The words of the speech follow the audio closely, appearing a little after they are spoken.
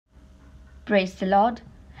Praise the Lord.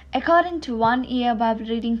 According to 1 year Bible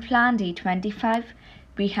reading plan day 25,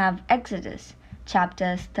 we have Exodus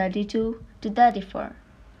chapters 32 to 34.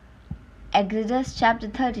 Exodus chapter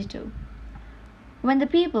 32. When the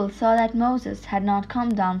people saw that Moses had not come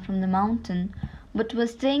down from the mountain, but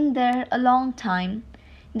was staying there a long time,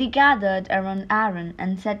 they gathered around Aaron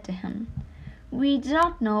and said to him, "We do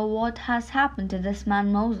not know what has happened to this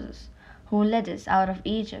man Moses, who led us out of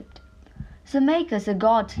Egypt. So make us a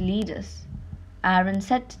god to lead us." Aaron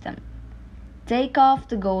said to them, "Take off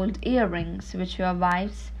the gold earrings which your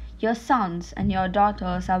wives, your sons, and your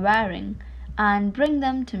daughters are wearing, and bring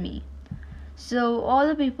them to me." So all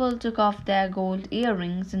the people took off their gold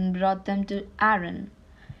earrings and brought them to Aaron.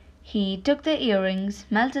 He took the earrings,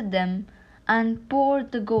 melted them, and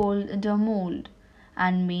poured the gold into a mold,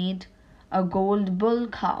 and made a gold bull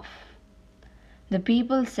calf. The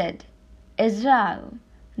people said, "Israel,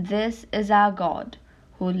 this is our God,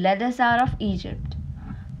 who led us out of Egypt."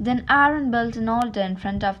 Then Aaron built an altar in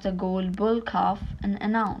front of the gold bull calf and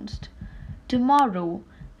announced, "Tomorrow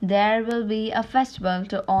there will be a festival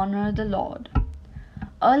to honor the Lord."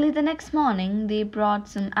 Early the next morning they brought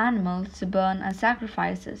some animals to burn as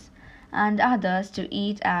sacrifices, and others to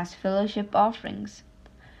eat as fellowship offerings.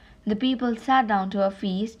 The people sat down to a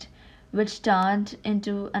feast, which turned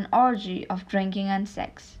into an orgy of drinking and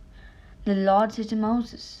sex. The Lord said to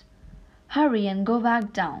Moses, "Hurry and go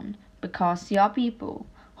back down, because your people,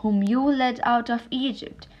 whom you led out of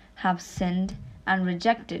Egypt, have sinned and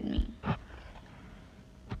rejected me.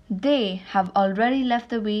 They have already left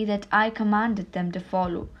the way that I commanded them to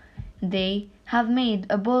follow. They have made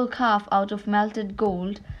a bull calf out of melted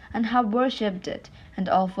gold, and have worshipped it and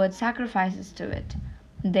offered sacrifices to it.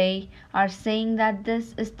 They are saying that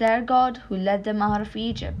this is their God who led them out of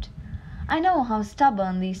Egypt. I know how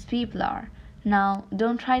stubborn these people are. Now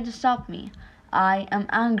don't try to stop me. I am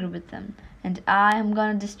angry with them, and I am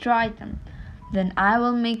going to destroy them. Then I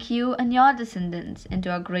will make you and your descendants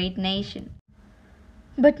into a great nation."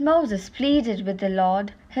 But Moses pleaded with the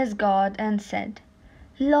Lord his God and said,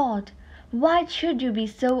 "Lord, why should you be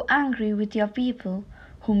so angry with your people,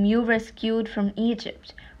 whom you rescued from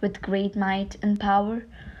Egypt with great might and power?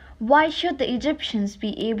 Why should the Egyptians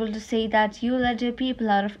be able to say that you led your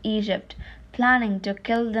people out of Egypt, planning to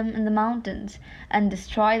kill them in the mountains and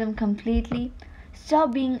destroy them completely?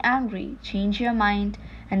 Stop being angry, change your mind,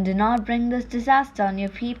 and do not bring this disaster on your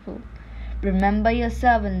people. Remember your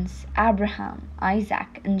servants Abraham,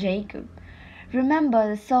 Isaac, and Jacob. Remember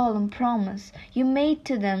the solemn promise you made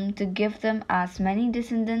to them to give them as many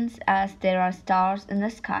descendants as there are stars in the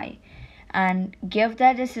sky, and give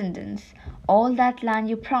their descendants all that land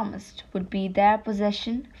you promised would be their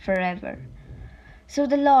possession forever." So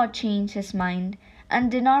the Lord changed his mind and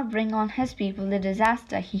did not bring on his people the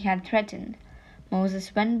disaster he had threatened.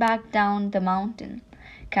 Moses went back down the mountain,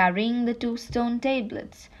 carrying the 2 stone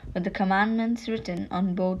tablets with the commandments written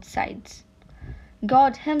on both sides.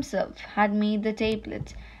 God himself had made the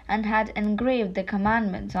tablets and had engraved the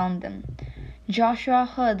commandments on them. Joshua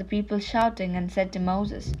heard the people shouting and said to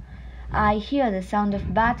Moses, "I hear the sound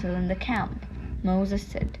of battle in the camp." Moses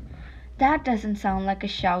said, "That doesn't sound like a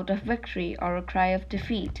shout of victory or a cry of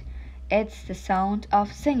defeat. It's the sound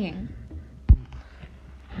of singing."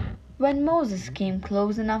 When Moses came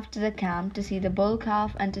close enough to the camp to see the bull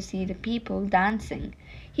calf and to see the people dancing,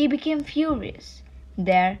 he became furious.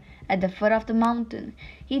 There, at the foot of the mountain,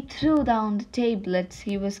 he threw down the tablets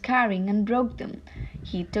he was carrying and broke them.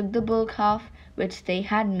 He took the bull calf which they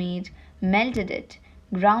had made, melted it,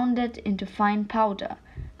 ground it into fine powder,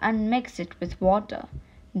 and mixed it with water.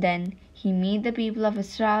 Then he made the people of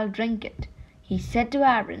Israel drink it. He said to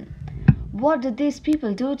Aaron, "What did these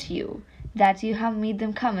people do to you, that you have made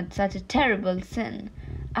them commit such a terrible sin?"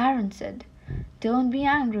 Aaron said, "Don't be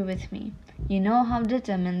angry with me. You know how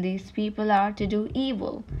determined these people are to do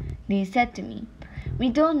evil." They said to me, "We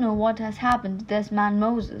don't know what has happened to this man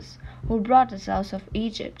Moses, who brought us out of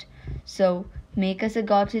Egypt. So make us a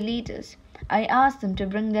god to lead us." I asked them to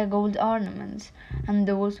bring their gold ornaments, and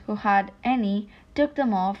those who had any took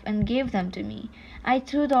them off and gave them to me. I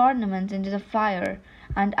threw the ornaments into the fire,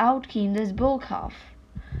 and out came this bull calf.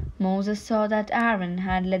 Moses saw that Aaron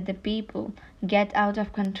had let the people get out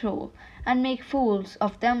of control and make fools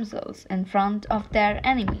of themselves in front of their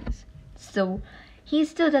enemies. So he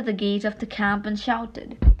stood at the gate of the camp and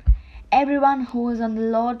shouted, "Everyone who is on the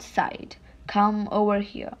Lord's side, come over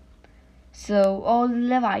here." So all the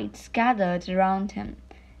Levites gathered around him,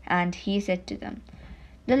 and he said to them,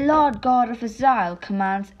 "The Lord God of Israel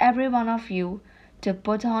commands every one of you to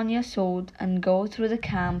put on your sword and go through the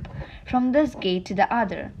camp from this gate to the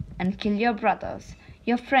other, and kill your brothers,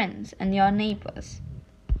 your friends, and your neighbors."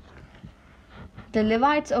 The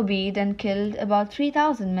Levites obeyed and killed about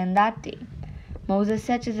 3,000 men that day. Moses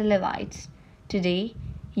said to the Levites, "Today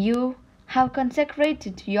you have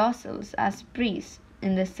consecrated yourselves as priests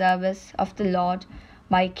in the service of the Lord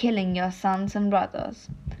by killing your sons and brothers.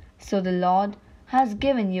 So the Lord has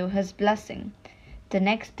given you his blessing." The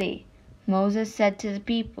next day Moses said to the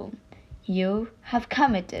people, "You have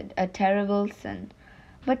committed a terrible sin.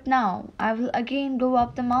 But now I will again go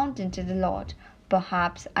up the mountain to the Lord.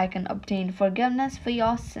 Perhaps I can obtain forgiveness for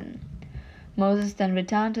your sin." Moses then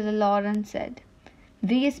returned to the Lord and said,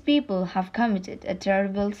 "These people have committed a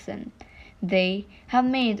terrible sin. They have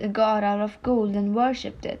made a god out of gold and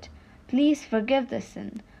worshipped it. Please forgive the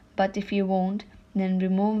sin. But if you won't, then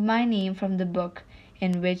remove my name from the book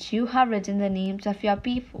in which you have written the names of your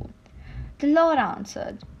people." The Lord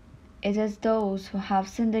answered, "It is those who have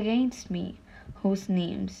sinned against me, whose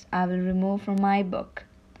names I will remove from my book.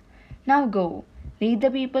 Now go, lead the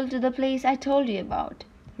people to the place I told you about.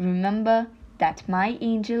 Remember that my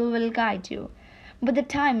angel will guide you. But the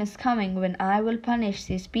time is coming when I will punish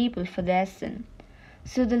these people for their sin."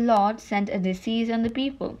 So the Lord sent a disease on the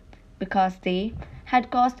people, because they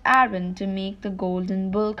had caused Aaron to make the golden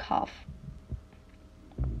bull calf.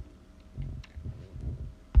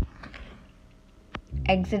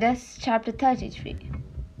 Exodus chapter 33.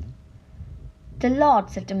 The Lord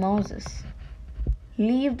said to Moses,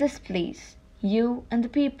 "Leave this place, you and the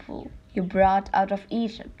people you brought out of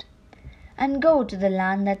Egypt, and go to the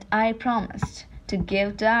land that I promised to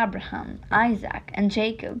give to Abraham, Isaac, and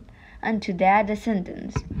Jacob, and to their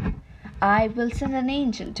descendants. I will send an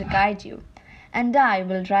angel to guide you, and I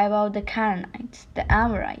will drive out the Canaanites, the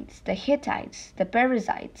Amorites, the Hittites, the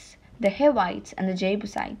Perizzites, the Hivites, and the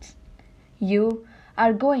Jebusites. You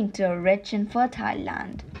are going to a rich and fertile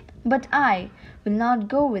land, but I will not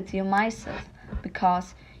go with you myself,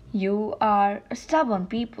 because you are a stubborn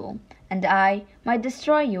people, and I might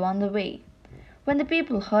destroy you on the way." When the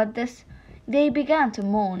people heard this, they began to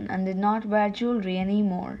mourn and did not wear jewelry any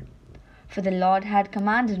more. For the Lord had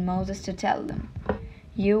commanded Moses to tell them,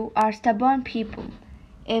 "You are stubborn people.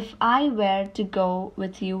 If I were to go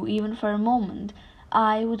with you even for a moment,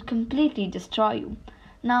 I would completely destroy you.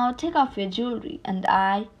 Now take off your jewelry, and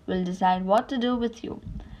I will decide what to do with you."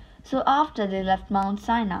 So after they left Mount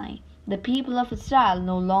Sinai, the people of Israel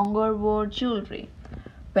no longer wore jewelry.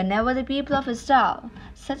 Whenever the people of Israel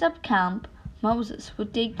set up camp, Moses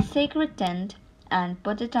would take the sacred tent and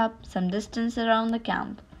put it up some distance around the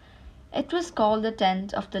camp. It was called the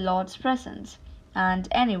tent of the Lord's presence, and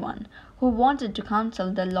anyone who wanted to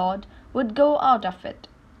consult the Lord would go out of it.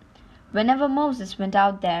 Whenever Moses went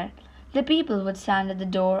out there, the people would stand at the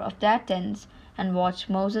door of their tents and watch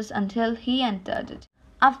Moses until he entered it.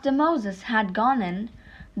 After Moses had gone in,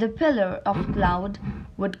 the pillar of cloud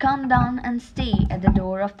would come down and stay at the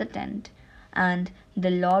door of the tent, and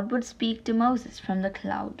the Lord would speak to Moses from the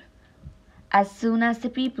cloud. As soon as the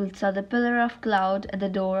people saw the pillar of cloud at the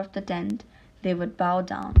door of the tent, they would bow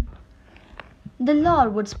down. The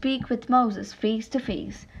Lord would speak with Moses face to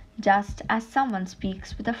face, just as someone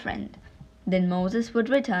speaks with a friend. Then Moses would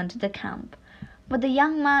return to the camp. But the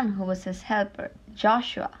young man who was his helper,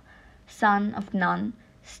 Joshua, son of Nun,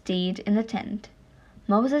 stayed in the tent.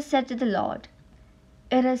 Moses said to the Lord,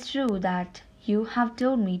 "It is true that you have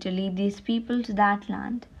told me to lead these people to that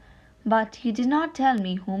land, but you did not tell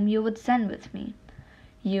me whom you would send with me.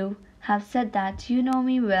 You have said that you know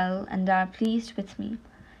me well and are pleased with me.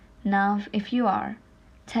 Now, if you are,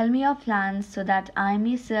 tell me your plans so that I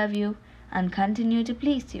may serve you and continue to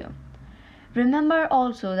please you. Remember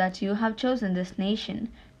also that you have chosen this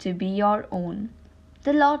nation to be your own."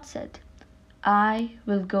 The Lord said, "I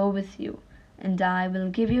will go with you, and I will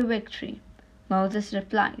give you victory." Moses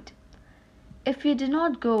replied, "If you do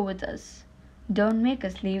not go with us, don't make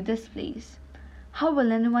us leave this place. How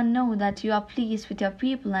will anyone know that you are pleased with your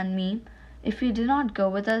people and me if you do not go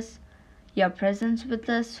with us? Your presence with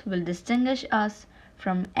us will distinguish us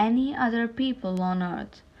from any other people on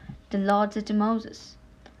earth." The Lord said to Moses,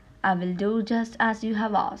 "I will do just as you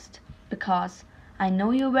have asked, because I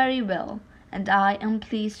know you very well, and I am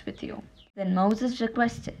pleased with you." Then Moses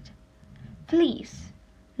requested, "Please,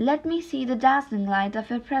 let me see the dazzling light of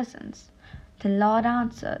your presence." The Lord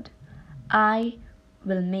answered, "I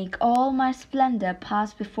will make all my splendor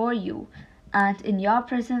pass before you, and in your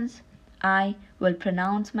presence I will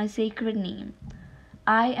pronounce my sacred name.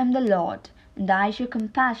 I am the Lord, and I show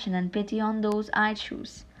compassion and pity on those I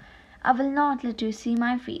choose. I will not let you see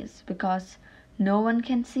my face, because no one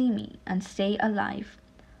can see me and stay alive.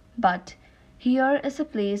 But here is a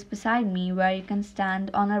place beside me where you can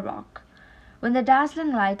stand on a rock. When the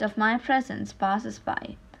dazzling light of my presence passes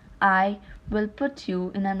by, I will put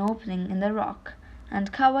you in an opening in the rock,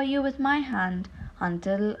 and cover you with my hand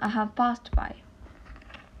until I have passed by.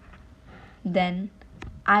 Then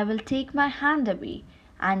I will take my hand away,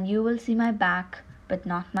 and you will see my back, but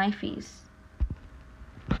not my face.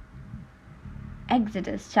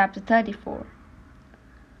 Exodus chapter 34.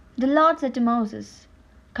 The Lord said to Moses,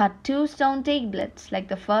 Cut 2 stone tablets like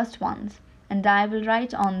the first ones, and I will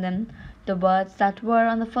write on them the words that were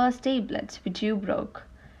on the first tablets which you broke.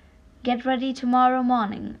 Get ready tomorrow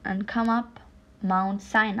morning and come up Mount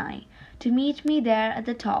Sinai to meet me there at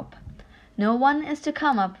the top. No one is to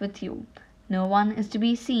come up with you, no one is to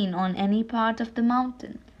be seen on any part of the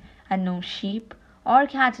mountain, and no sheep or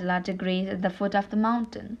cattle are to graze at the foot of the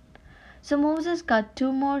mountain. So Moses cut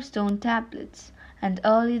 2 more stone tablets, and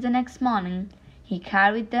early the next morning he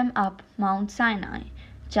carried them up Mount Sinai,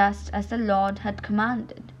 just as the Lord had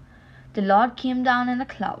commanded. The Lord came down in a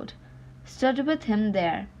cloud, stood with him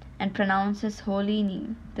there, and pronounced his holy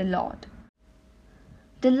name, the Lord.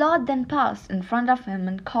 The Lord then passed in front of him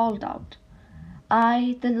and called out,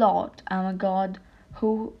 I, the Lord, am a God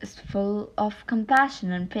who is full of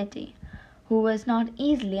compassion and pity, who is not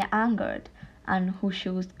easily angered, and who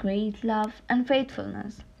shows great love and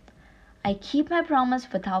faithfulness. I keep my promise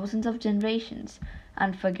for thousands of generations,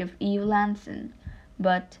 and forgive evil and sin,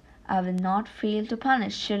 but I will not fail to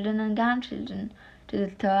punish children and grandchildren to the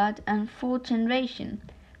 3rd and 4th generation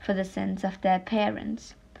for the sins of their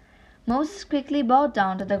parents. Moses quickly bowed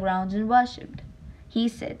down to the ground and worshipped. He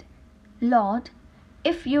said, Lord,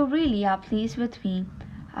 if you really are pleased with me,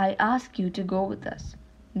 I ask you to go with us.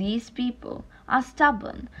 These people are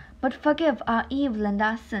stubborn, but forgive our evil and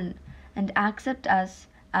our sin, and accept us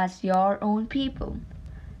as your own people.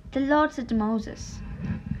 The Lord said to Moses,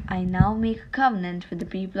 I now make a covenant with the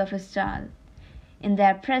people of Israel. In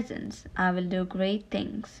their presence I will do great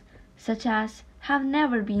things, such as have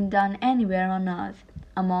never been done anywhere on earth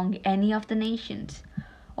among any of the nations.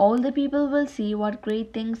 All the people will see what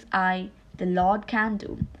great things I, the Lord, can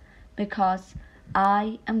do, because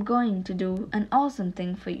I am going to do an awesome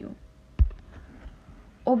thing for you.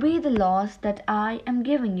 Obey the laws that I am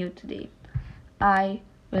giving you today. I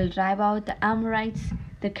will drive out the Amorites,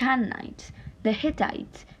 the Canaanites, the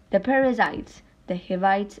Hittites, the Perizzites, the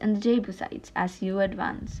Hivites, and the Jebusites as you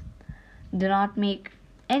advance. Do not make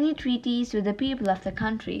any treaties with the people of the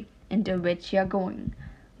country into which you are going,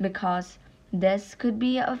 because this could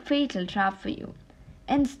be a fatal trap for you.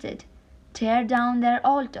 Instead, tear down their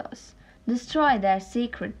altars, destroy their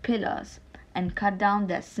sacred pillars, and cut down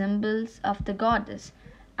their symbols of the goddess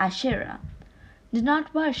Asherah. Do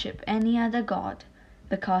not worship any other god,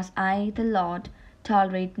 because I, the Lord,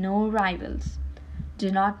 tolerate no rivals.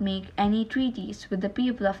 Do not make any treaties with the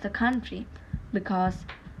people of the country, because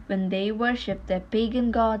when they worship their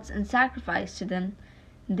pagan gods and sacrifice to them,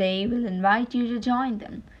 they will invite you to join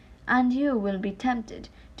them, and you will be tempted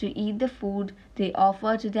to eat the food they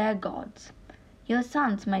offer to their gods. Your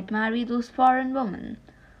sons might marry those foreign women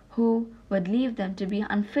who would leave them to be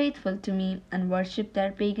unfaithful to me and worship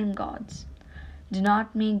their pagan gods. Do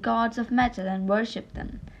not make gods of metal and worship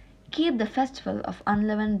them. Keep the festival of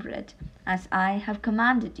unleavened bread, as I have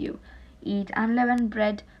commanded you. Eat unleavened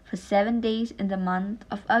bread for 7 days in the month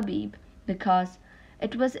of Abib, because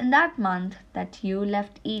it was in that month that you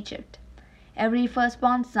left Egypt. Every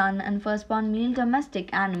firstborn son and firstborn male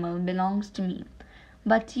domestic animal belongs to me,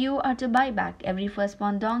 but you are to buy back every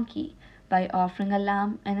firstborn donkey by offering a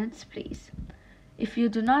lamb in its place. If you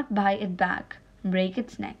do not buy it back, break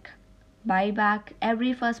its neck. Buy back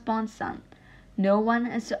every firstborn son. No one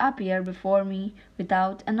is to appear before me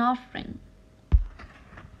without an offering.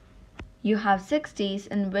 You have 6 days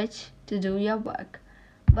in which to do your work,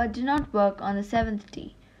 but do not work on the 7th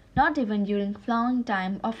day, not even during plowing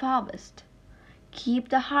time of harvest. Keep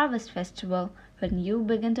the harvest festival when you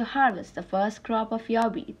begin to harvest the first crop of your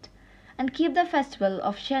wheat, and keep the festival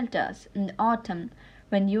of shelters in the autumn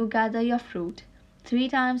when you gather your fruit. 3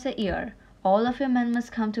 times a year all of your men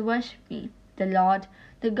must come to worship me, the Lord,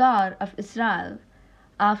 the God of Israel,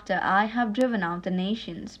 after I have driven out the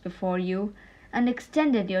nations before you and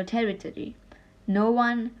extended your territory. No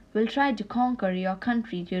one will try to conquer your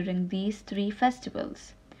country during these 3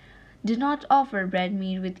 festivals. Do not offer bread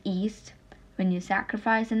made with yeast when you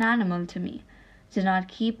sacrifice an animal to me. Do not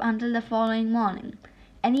keep until the following morning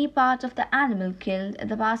any part of the animal killed at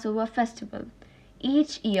the Passover festival.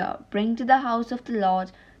 Each year bring to the house of the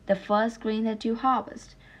Lord the first grain that you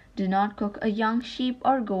harvest. Do not cook a young sheep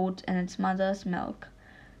or goat in its mother's milk.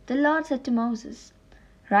 The Lord said to Moses,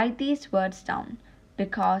 Write these words down,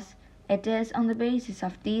 because it is on the basis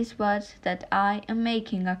of these words that I am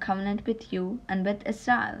making a covenant with you and with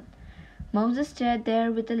Israel. Moses stayed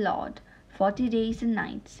there with the Lord 40 days and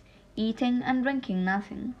nights. eating and drinking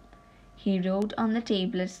nothing. He wrote on the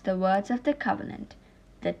tablets the words of the covenant,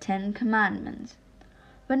 the 10 Commandments.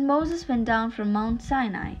 When Moses went down from Mount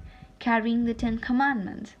Sinai carrying the 10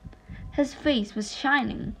 Commandments, his face was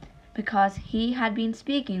shining because he had been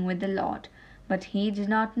speaking with the Lord, but he did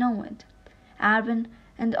not know it. Aaron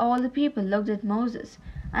and all the people looked at Moses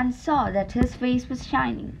and saw that his face was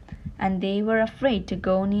shining, and they were afraid to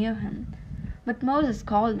go near him. But Moses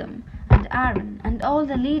called them, and Aaron and all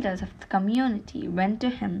the leaders of the community went to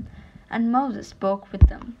him, and Moses spoke with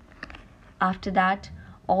them. After that,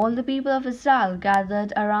 all the people of Israel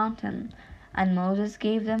gathered around him, and Moses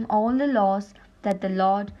gave them all the laws that the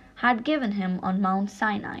Lord had given him on Mount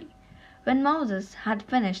Sinai. When Moses had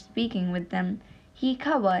finished speaking with them, he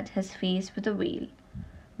covered his face with a veil.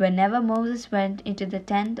 Whenever Moses went into the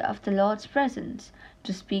tent of the Lord's presence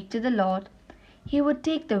to speak to the Lord, he would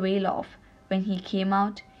take the veil off. When he came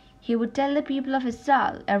out, he would tell the people of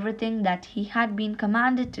Israel everything that he had been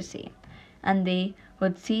commanded to say, and they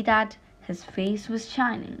would see that his face was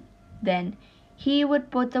shining. Then he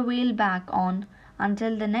would put the veil back on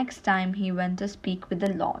until the next time he went to speak with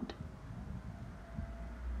the Lord.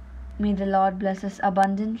 May the Lord bless us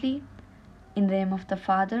abundantly. In the name of the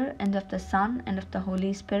Father, and of the Son, and of the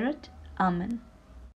Holy Spirit. Amen.